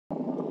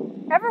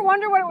Ever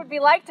wonder what it would be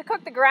like to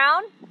cook the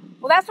ground?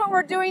 Well, that's what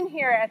we're doing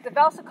here at the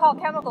Velsicol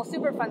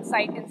Superfund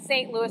Site in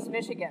St. Louis,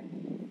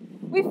 Michigan.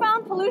 We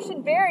found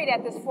pollution buried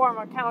at this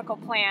former chemical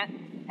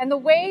plant, and the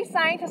way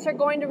scientists are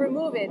going to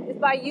remove it is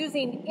by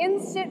using in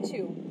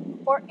situ,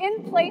 or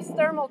in-place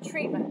thermal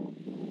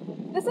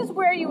treatment. This is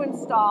where you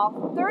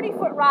install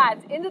 30-foot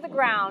rods into the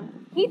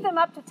ground, heat them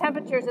up to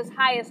temperatures as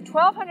high as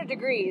 1200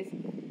 degrees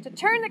to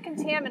turn the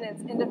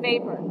contaminants into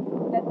vapor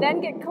that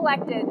then get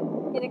collected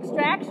in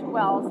extraction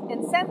wells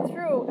and sent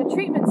through a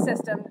treatment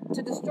system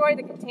to destroy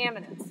the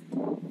contaminants.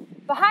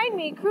 Behind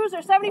me, crews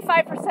are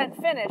 75%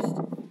 finished,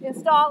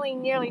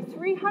 installing nearly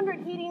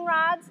 300 heating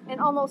rods and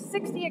almost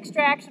 60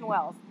 extraction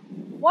wells.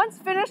 Once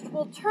finished,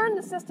 we'll turn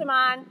the system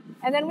on,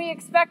 and then we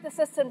expect the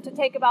system to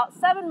take about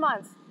 7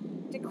 months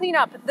to clean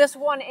up this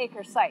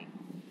 1-acre site.